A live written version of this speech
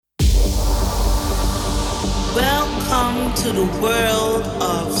Welcome to the world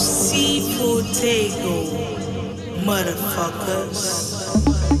of C Futego, motherfuckers.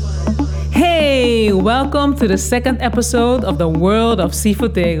 Hey, welcome to the second episode of the World of C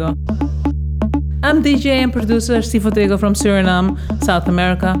Futego. I'm DJ and producer C Futego from Suriname, South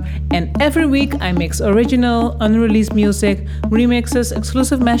America, and every week I mix original, unreleased music, remixes,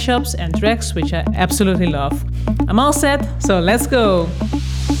 exclusive mashups, and tracks which I absolutely love. I'm all set, so let's go!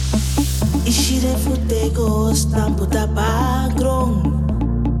 Ishire Futego, stampo da bagron.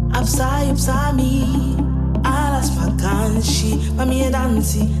 Apsai upsami, alas vakanshi. Pamie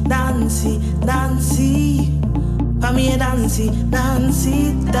dansi, dansi, dansi. Pamie dansi,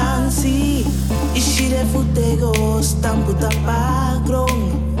 dansi, dansi. Ishire Futego, stampo da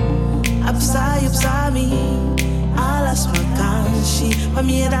bagron. Apsai upsami, alas vakanshi.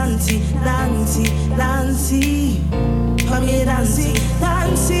 Pamie dansi, dansi, dansi. Pamie dansi,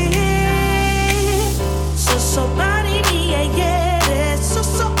 dansi. So body me a yere, so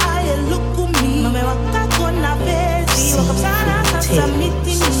I look at me. Mame waka kona vezi, waka sana sasa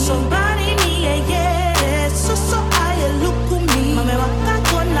miti. So body me a yere, so I look at me. Mame waka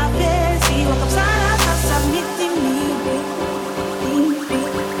kona vezi, waka sana sasa miti mi.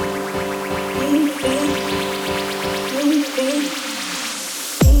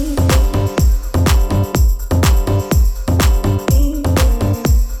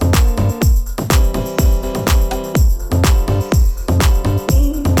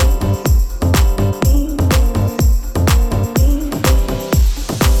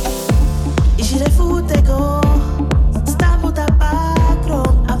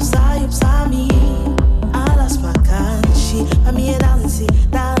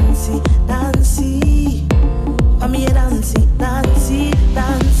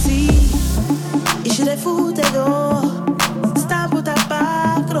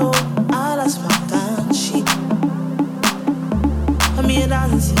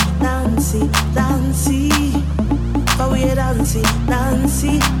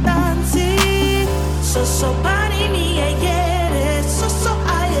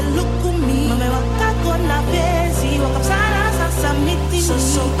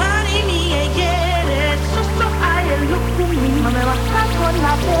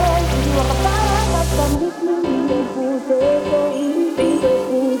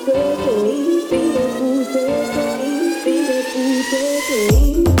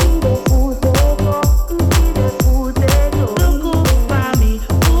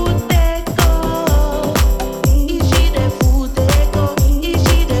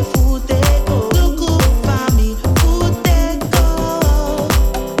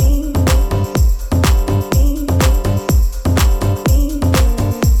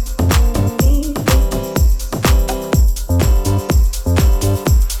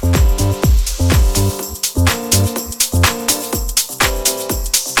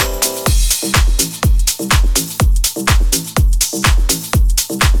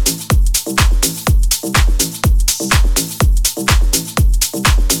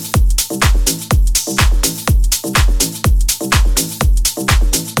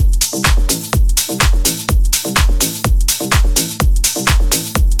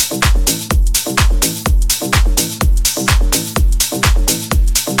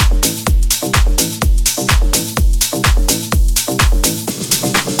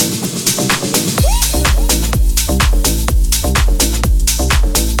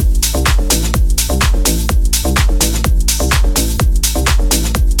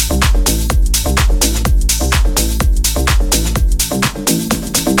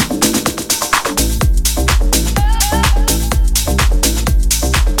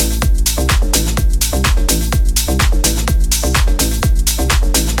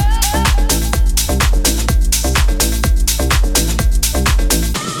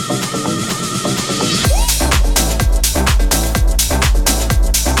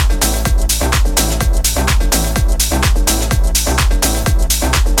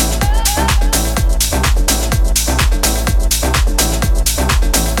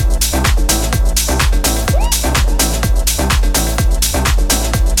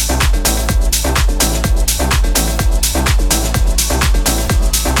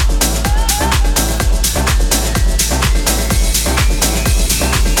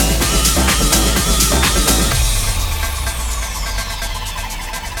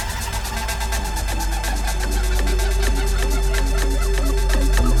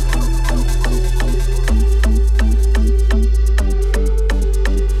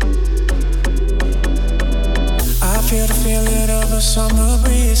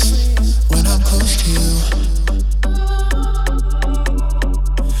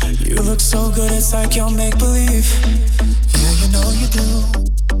 so good, it's like you're make-believe. Yeah, you know you do.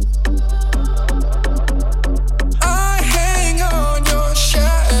 I hang on your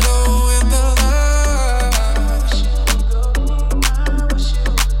shadow in the light.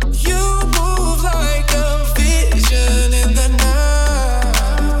 You move like a vision in the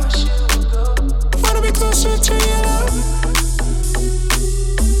night. Wanna be closer to your love.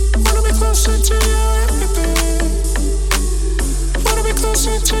 Wanna be closer to your everything. Wanna be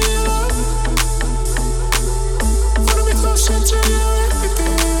closer to your love. Wanna be closer to your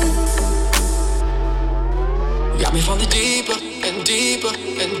everything. Got me falling deeper and deeper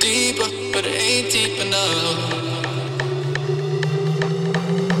and deeper, but it ain't deep enough.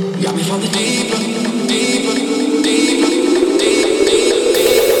 Got me falling deeper, deeper, deeper, deep, deep,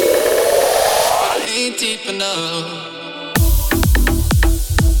 deep, but it ain't deep enough.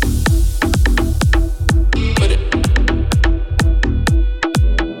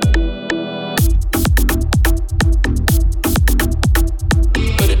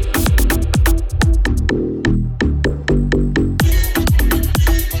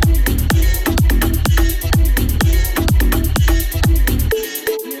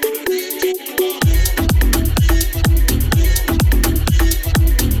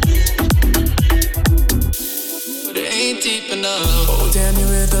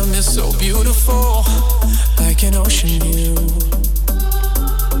 So beautiful, like an ocean view.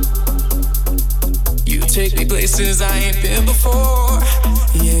 You take me places I ain't been before.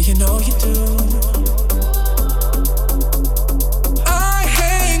 Yeah, you know you do. I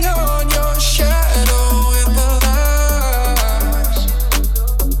hang on your shadow in the light.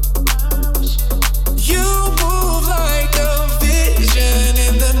 You move like a vision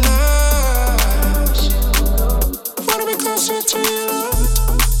in the night. Wanna be closer to you.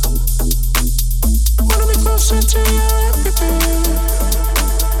 Closer to your everything.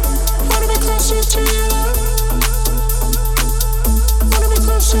 Wanna be closer to your love. Wanna be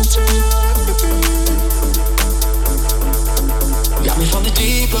closer to your everything. Got me falling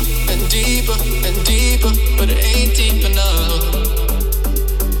deeper and deeper and deeper, but it ain't deep enough.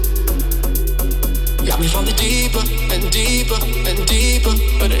 Got me falling deeper and deeper and deeper,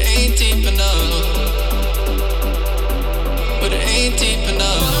 but it ain't deep enough. But it ain't deep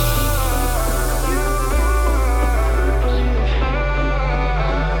enough.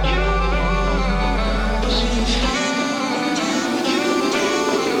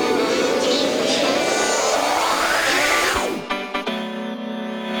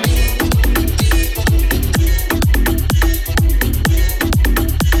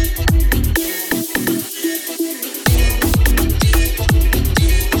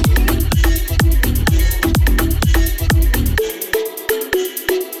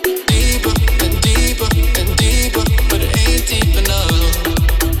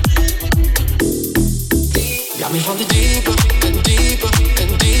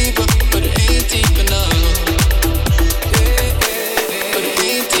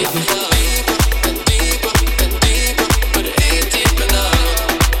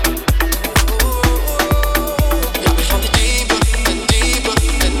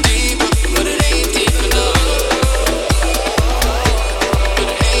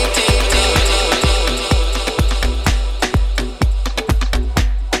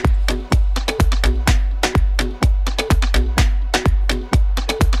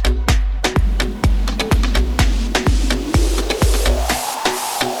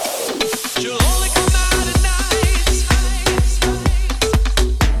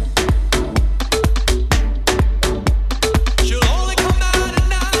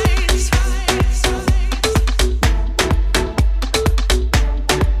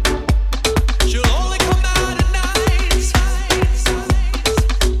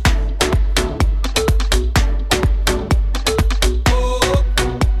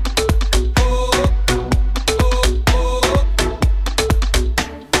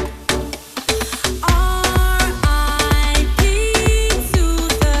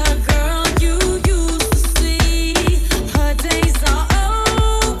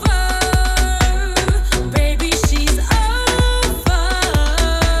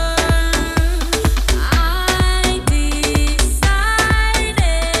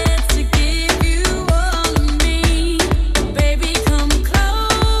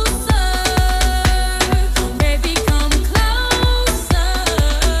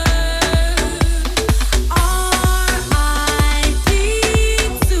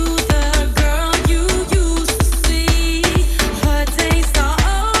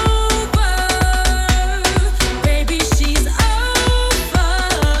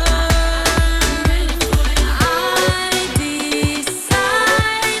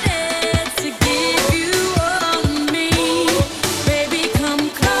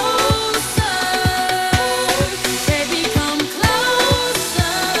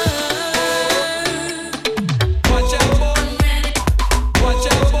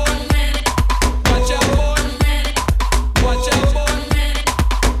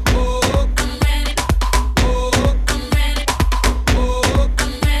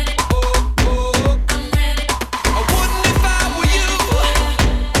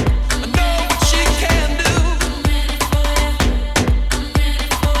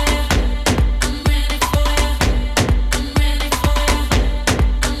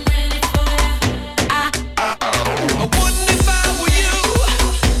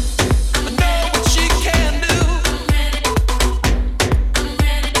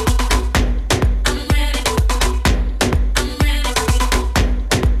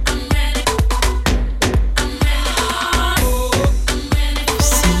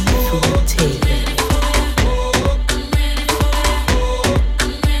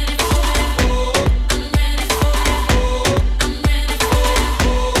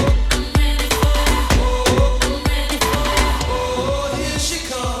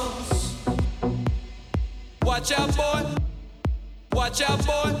 Watch out, boy. Watch out,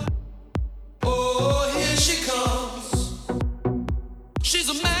 boy. Oh, here she comes. She's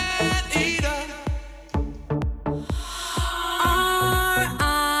a man-eater.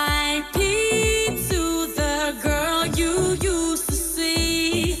 R.I.P. to the girl you used to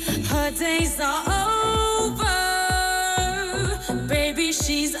see. Her days are over. Baby,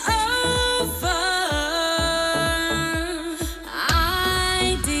 she's over.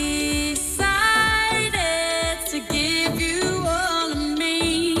 I decided to give you all of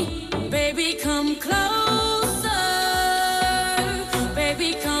me. Baby, come closer.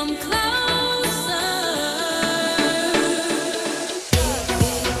 Baby, come closer.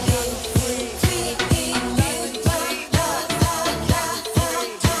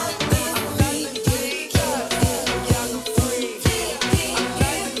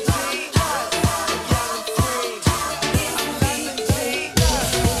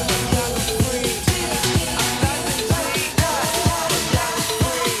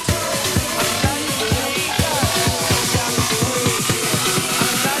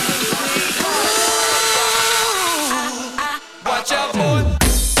 Watch out, boy.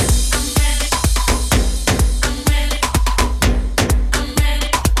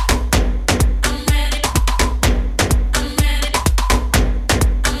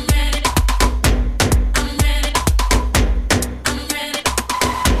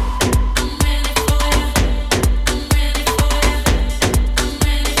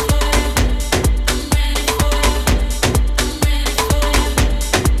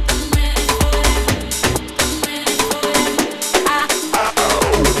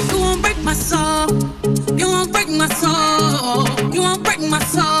 You won't break my soul. You won't break my soul. You won't break my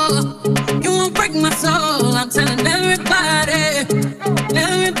soul. You won't break my soul. I'm telling everybody,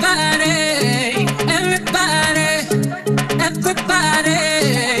 everybody, everybody, everybody.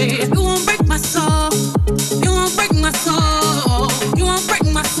 You won't break my soul. You won't break my soul. You won't break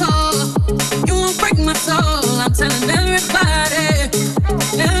my soul. You won't break my soul. I'm telling everybody,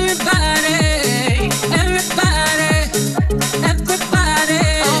 everybody, everybody. Everybody,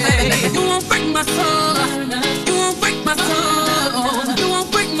 you won't break my soul. You won't break my soul. You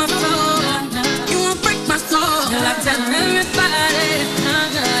won't break my soul. You won't break my soul. I'm telling everybody,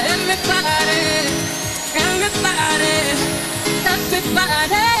 everybody, everybody,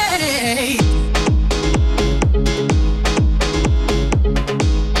 everybody.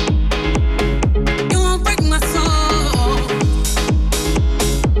 You won't break my soul.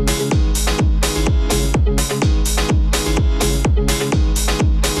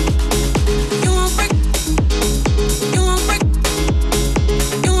 You won't break. You won't break.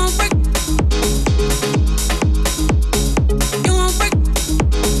 You won't break. You won't break.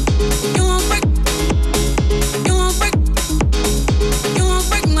 You won't break. You won't break. You won't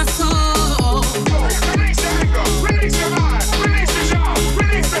break my soul. Release the anger, release your mind, release the job,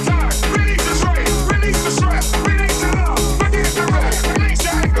 release the time, release the strain, release the stress, release the love, forget the rest. Release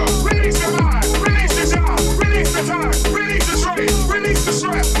your anger, release your mind, release the job, release the time, release the strain, release the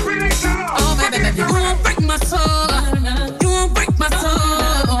stress, release the love, Oh baby, forget you the rest. won't break my soul. You won't break my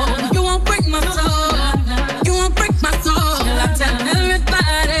soul. You won't break my soul. You won't break my soul. I'm telling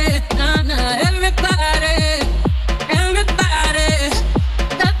everybody, everybody, everybody,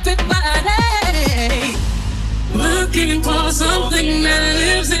 everybody. Looking for something that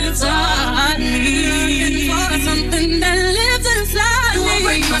lives inside me. For something that lives inside me. You won't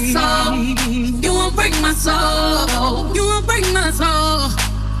break my soul. You won't break my soul. You won't break my soul.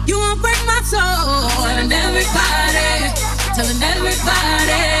 You won't break my soul. Telling everybody, telling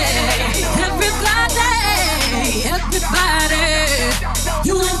everybody, everybody, everybody.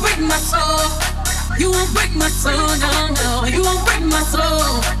 You won't break my soul. You won't break my soul, no, no. You won't break my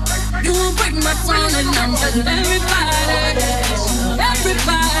soul. You won't break my soul, and I'm telling everybody,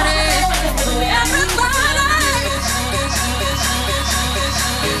 everybody, everybody.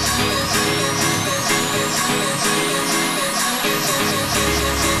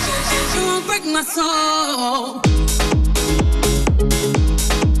 You won't break my soul.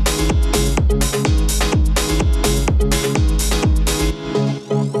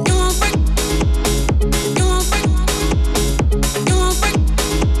 You won't break. You won't break. You won't break.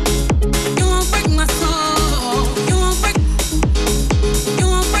 You won't break my soul. You won't break. You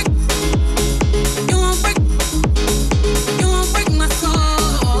won't break. You won't break. You won't break my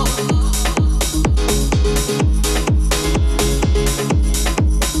soul.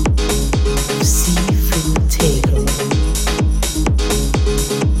 C Futego.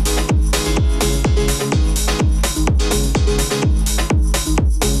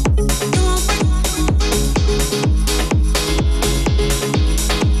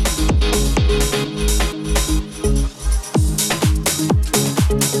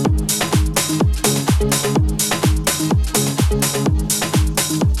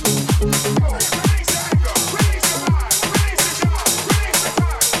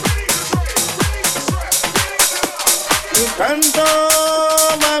 Kanto,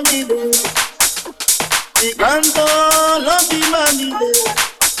 mami de. Mi canto, lo di mami de.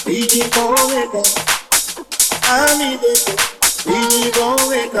 Bigi poeta, mami de. Bigi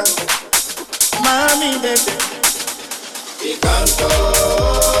poeta, mami de. Mi canto,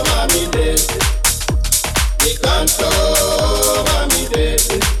 mami de. Mi canto, mami de.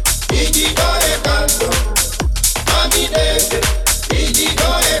 Bigi poeta, mami de. Bigi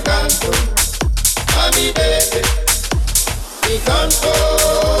poeta, mami de. Mi canto,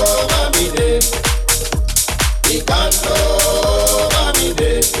 mami de. Mi canto, mami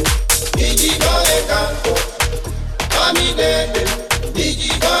de. Digigo e canto, mami de.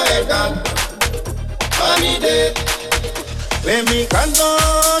 Digigo e canto, mami de. When mi canto,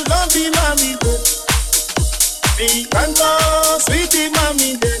 love you, mami de. Mi canto, sweetie,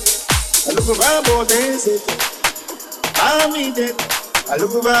 mami de. I look about more days, mami de. I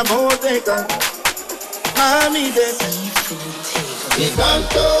look about more days, mami de. Mi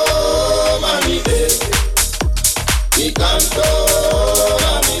canto, mami de. Mi canto,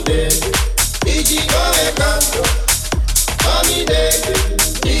 mami de. Digigo e canto, mami de.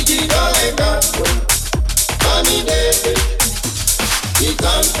 Digigo e canto, mami de. Mi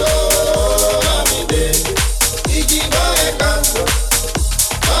canto, mami de. Digigo e canto,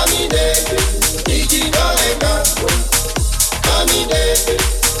 mami de. Digigo e canto, mami de.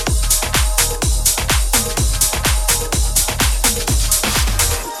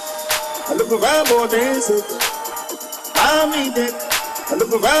 I look around more dancing, mami de. I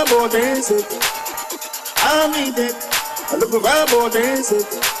look around more dancing, mami de. I look around more dancing,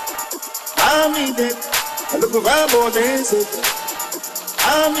 mami de. I look around more dancing,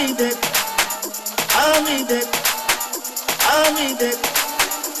 mami de. Mami de. Mami de.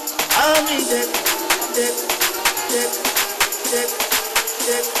 Mami de.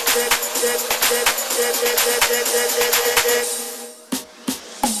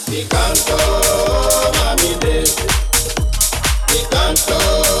 Mi canto, mami de. Mi canto,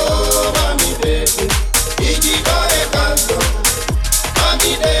 mami de. Digigo e canto,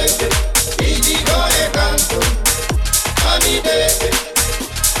 mami de. Digigo e canto, mami de.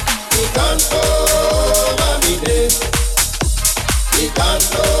 Mi canto, mami de. Mi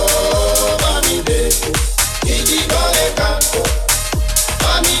canto, mami de. Digigo e canto,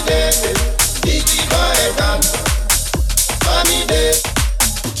 mami de. Digigo e canto, mami de.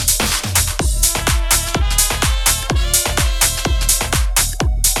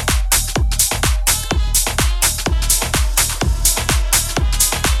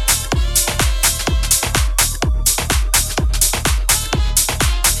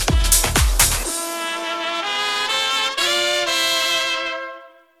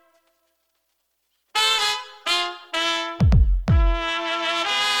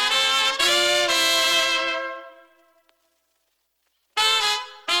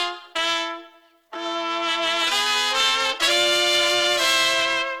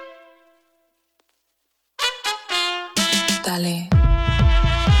 Dale.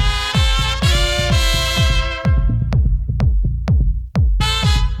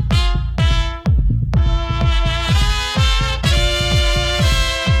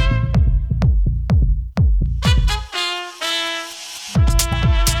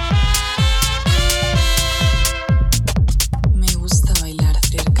 Me gusta bailar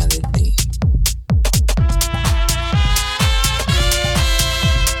cerca de ti.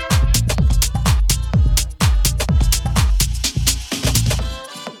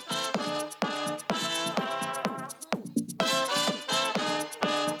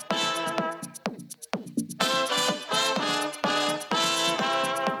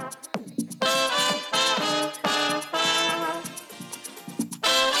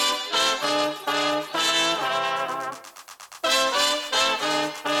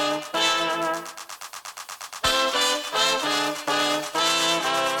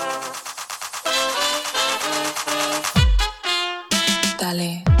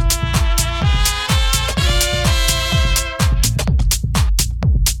 Dale.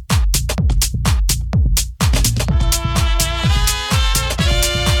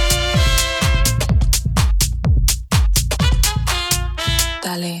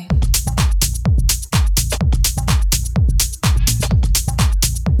 Dale.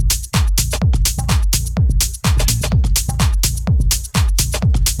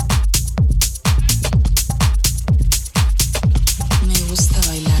 Me gusta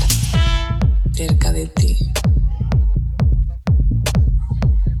bailar cerca de ti.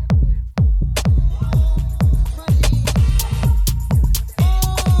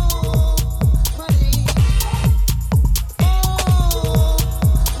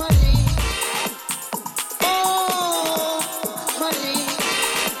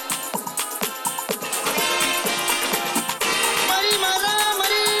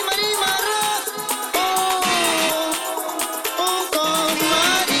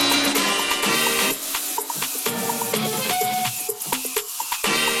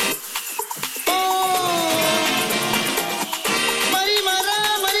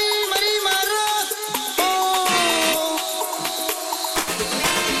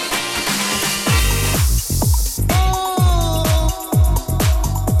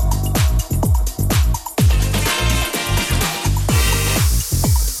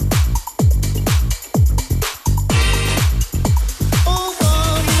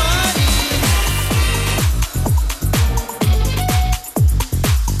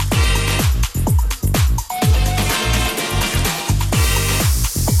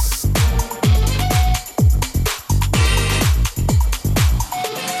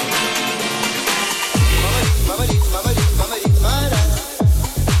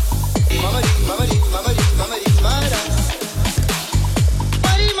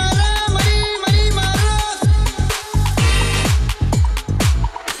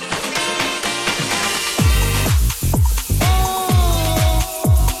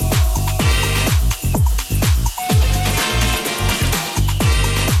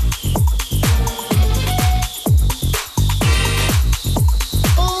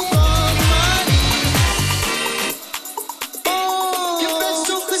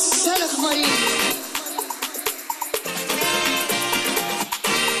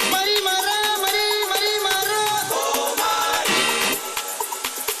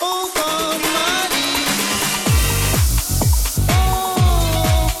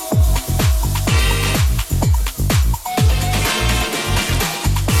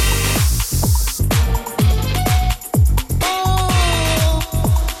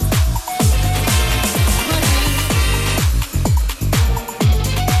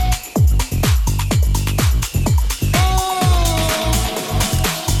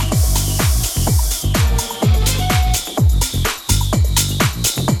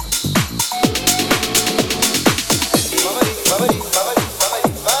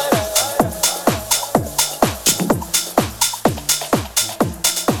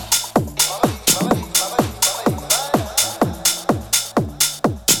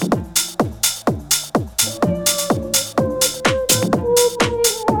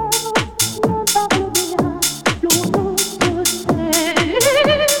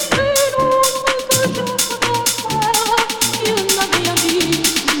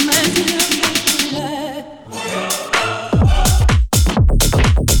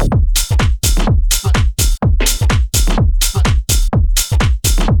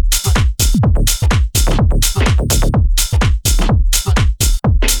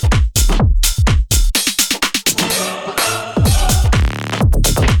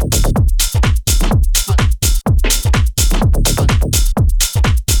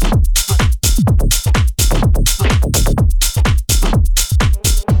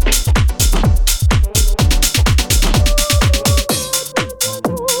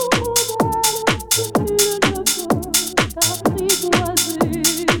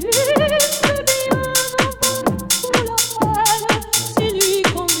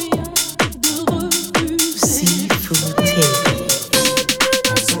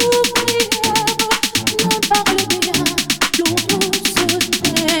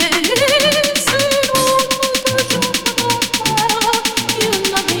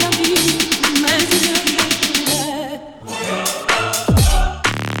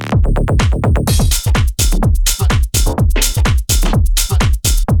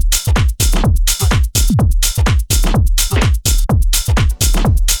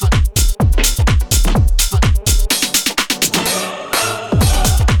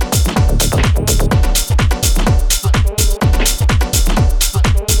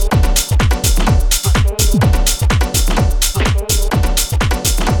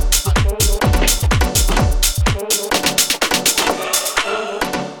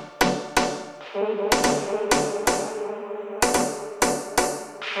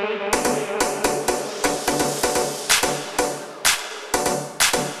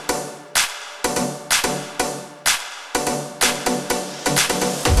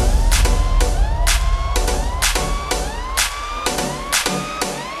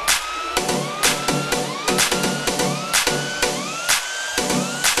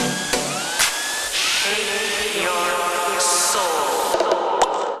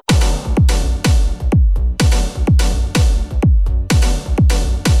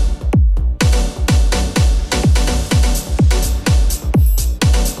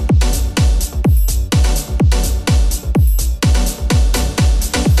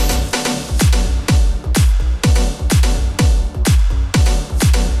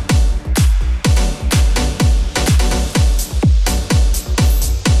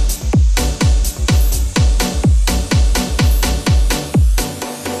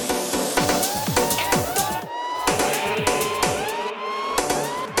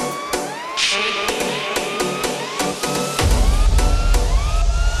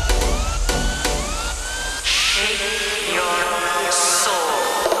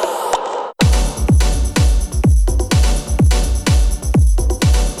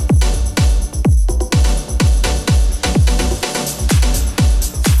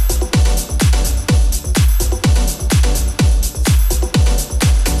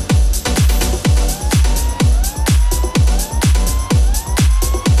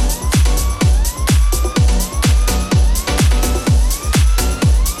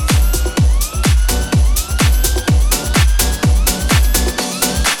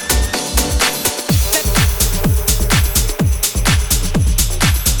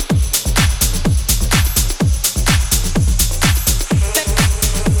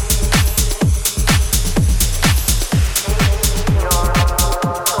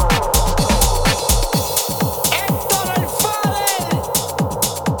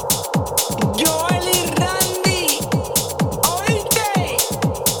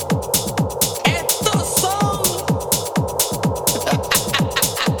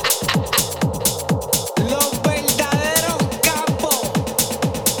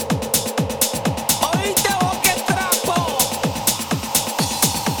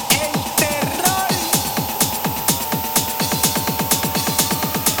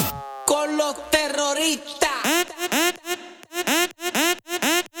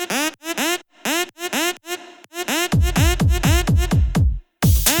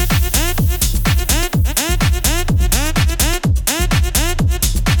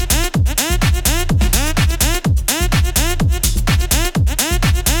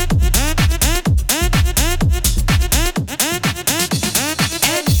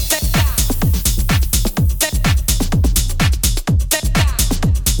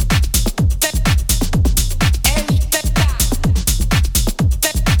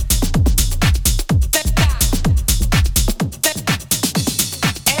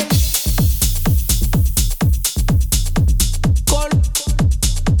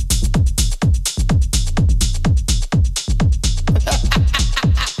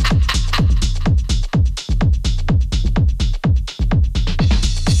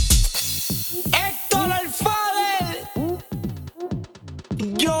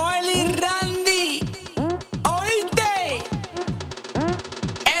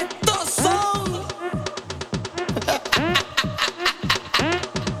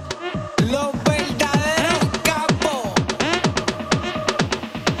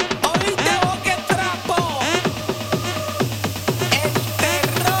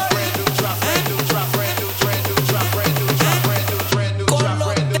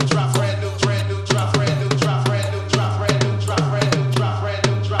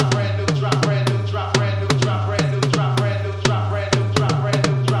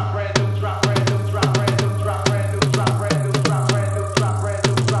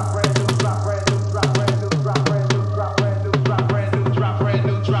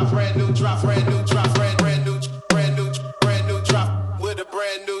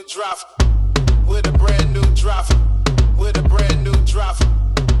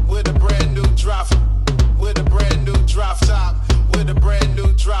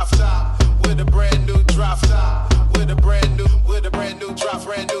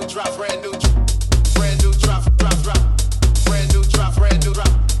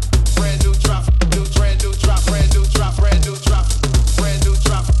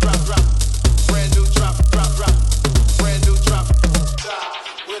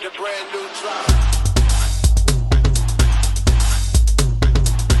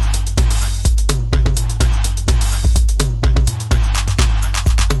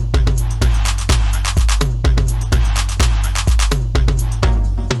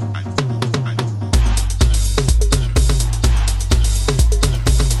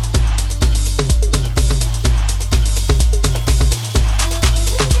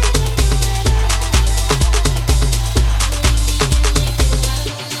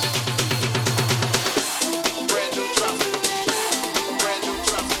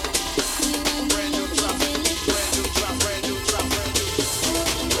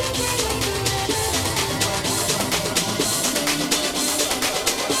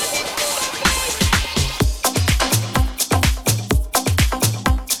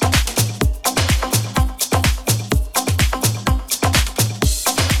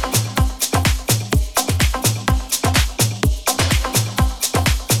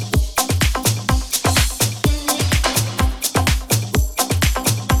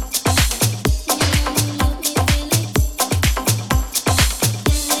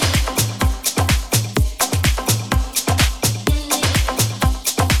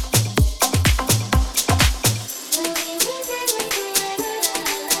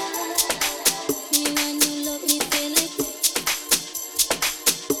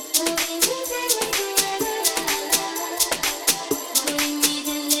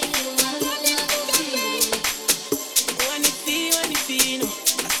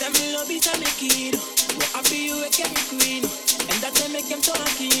 is a making. What I feel you a carry queen. And that they make him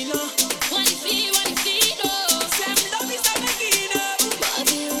talking. What you feel, oh. Sam love is a making. What I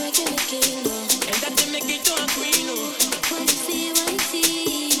feel you a carry queen. And that they make him talk queen. What you feel,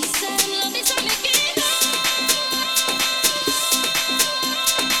 Sam love is a making.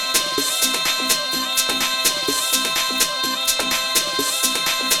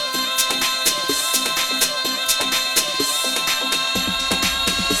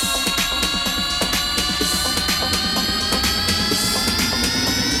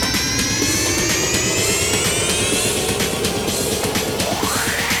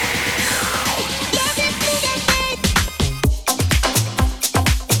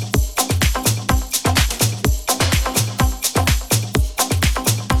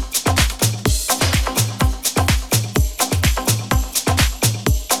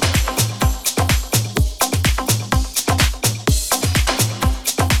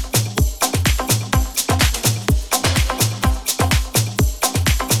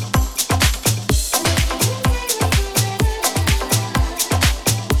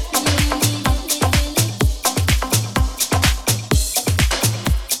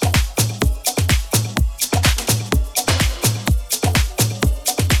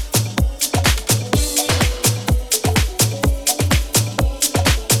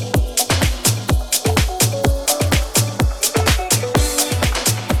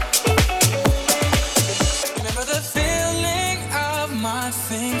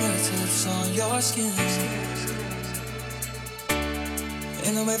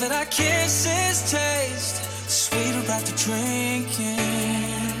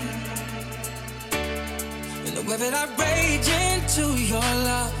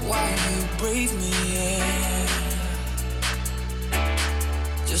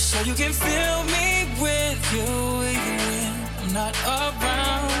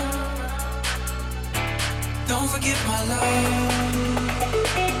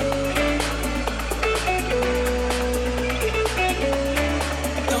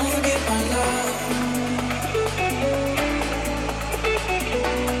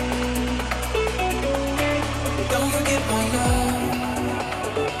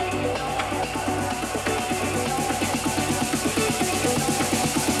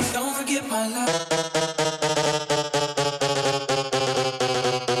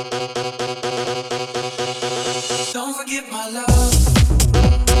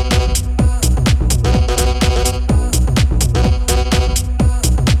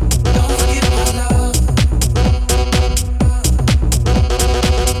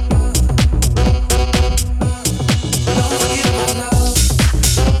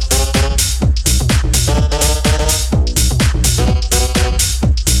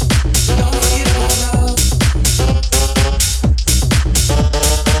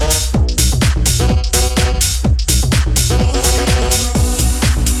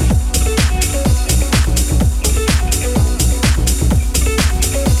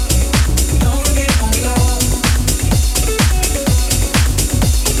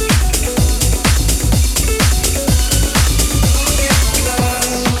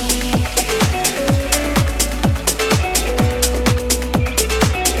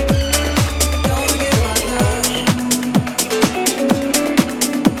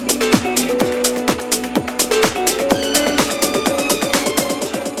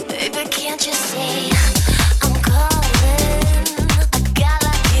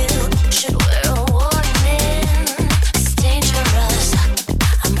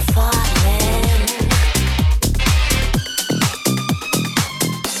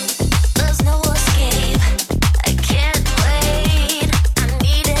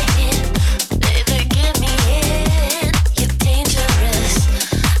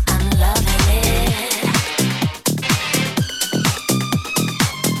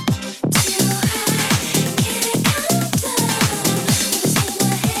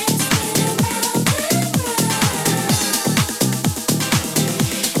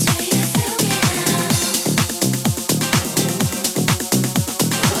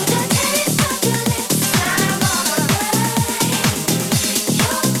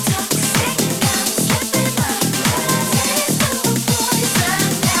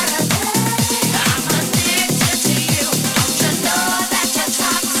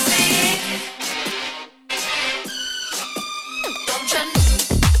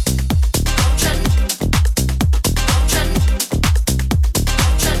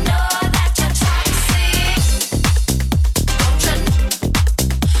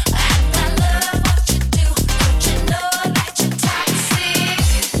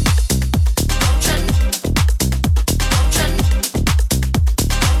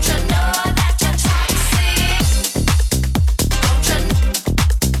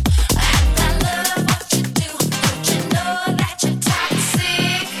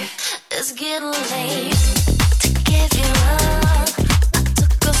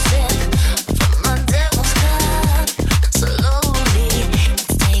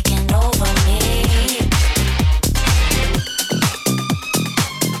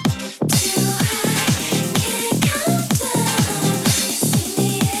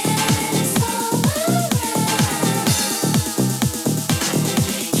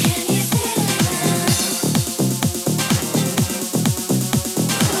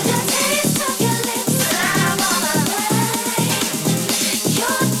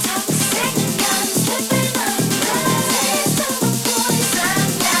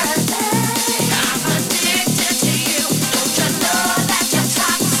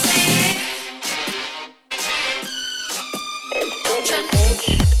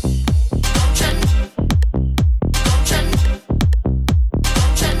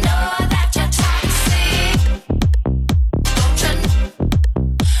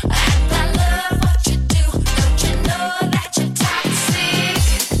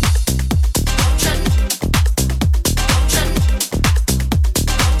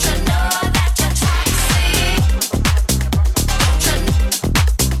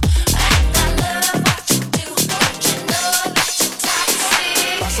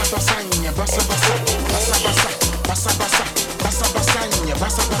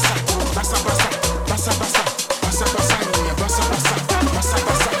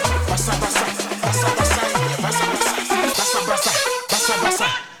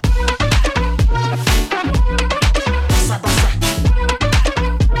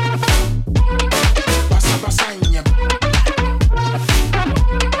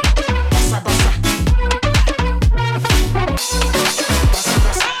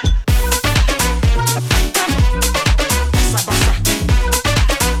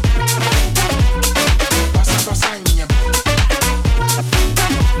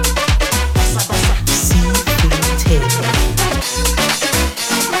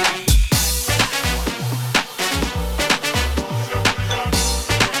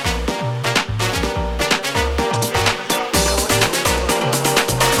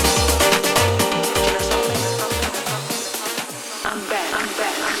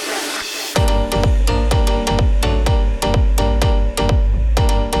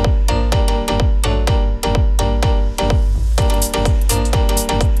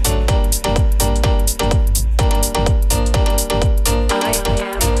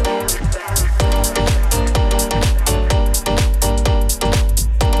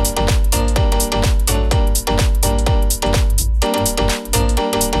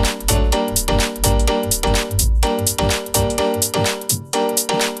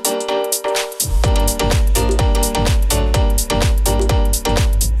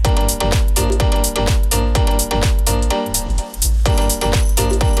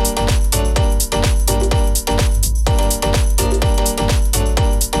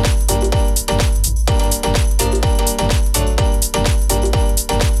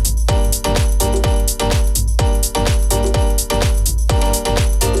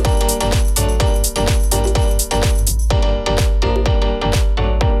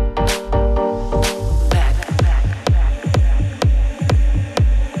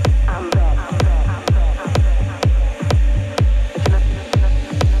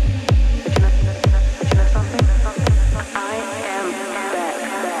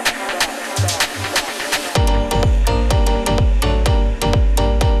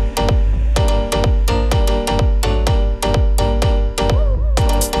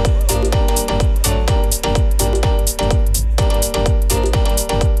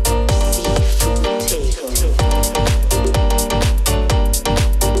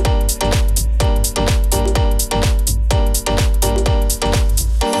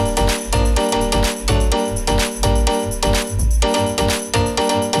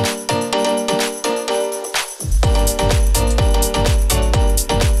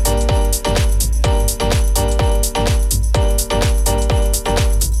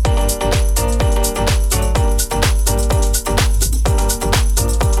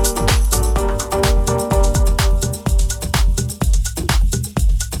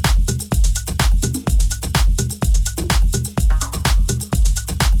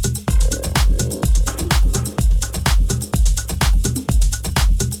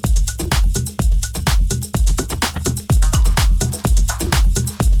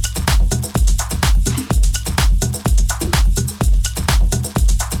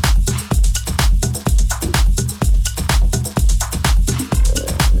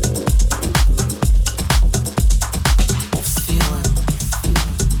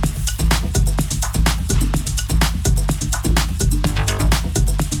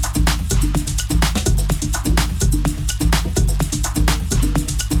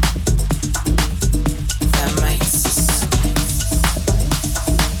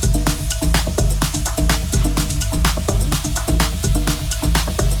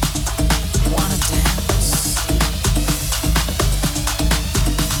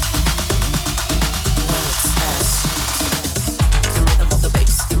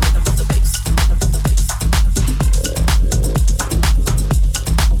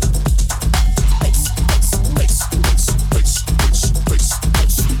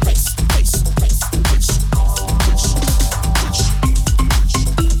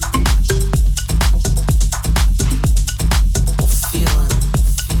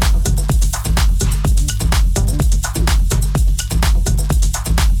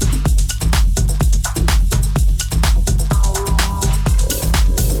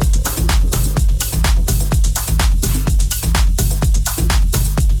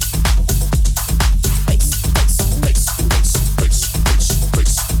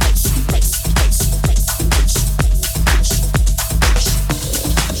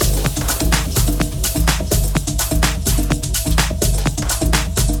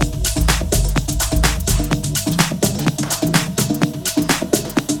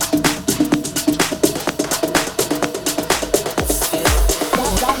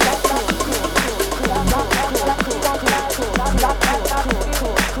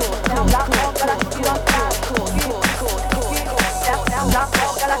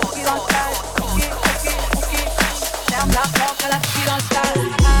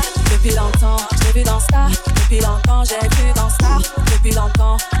 vu dans ça. Depuis longtemps, j'ai vu dans ça. Depuis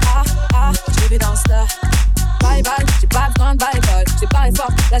longtemps, j'ai vu dans ça. Bye bye, j'ai pas besoin de bye bye. J'ai pas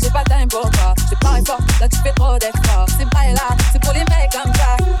fort, là j'ai pas time pour toi. J'ai pas fort, là tu fais trop d'efforts. C'est pas là, c'est pour les mecs comme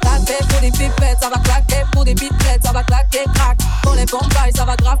ça. Taper pour des pipettes, ça va claquer. Pour des bitlettes, ça va claquer, crack. Pour les bons guys, ça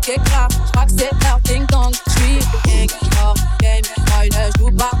va grave crack. J'crois que c'est l'heure ding dong. J'suis gang hors game, moi ne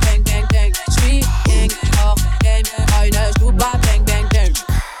joue pas bang bang bang. J'suis gang hors game, moi ne joue pas bang bang bang.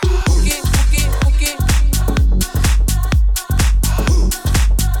 Cookie, cookie, cookie.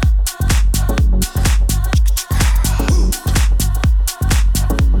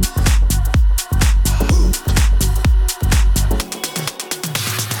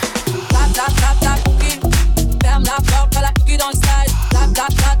 Ferme la porte à la cookie dans le style. La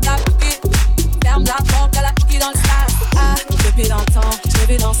cookie. Ferme la porte à la cookie dans le style. Depuis longtemps, j'ai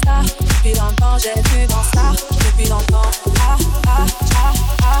vu dans ça. Depuis longtemps, j'ai vu dans ça. Depuis longtemps,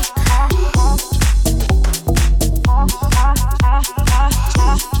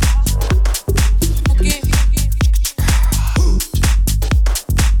 Cookie.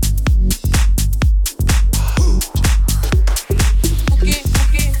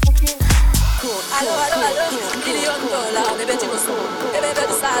 Allo, allo, allo, $1,000,000, bébé tu me sens. Bébé de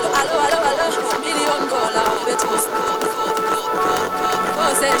salo, allo, allo, allo, $1,000,000, bébé tu me sens.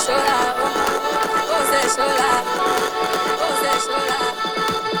 Oh c'est chaud là, oh c'est chaud là, oh c'est chaud là,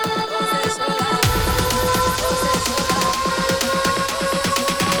 oh c'est chaud là, oh c'est chaud là.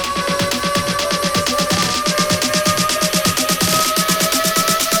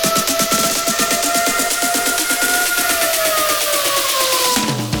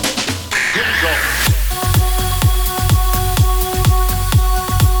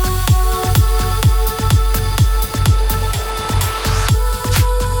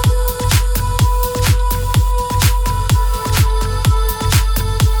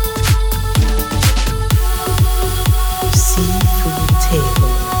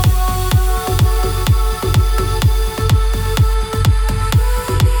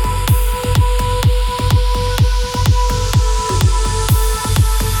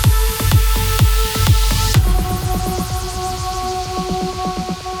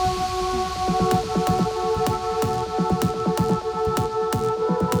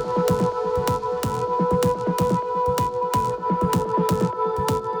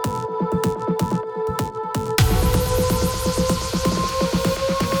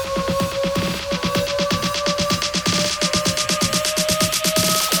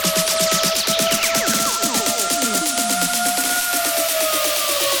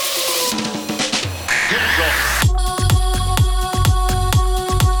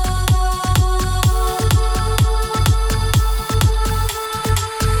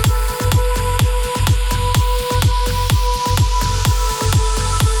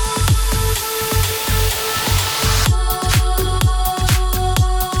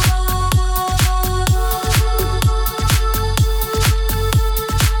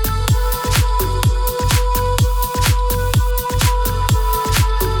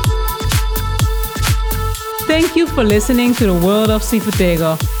 Thank you for listening to the World of C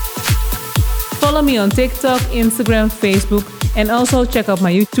Futego. Follow me on TikTok, Instagram, Facebook, and also check out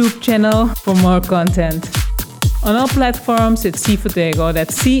my YouTube channel for more content. On all platforms, it's C Futego,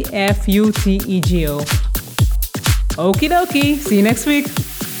 that's C-F-U-T-E-G-O. Okie dokie, see you next week.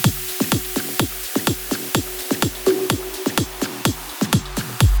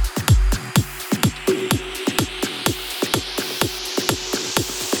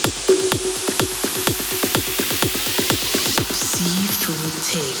 C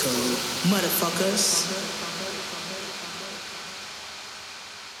Futego, motherfuckers.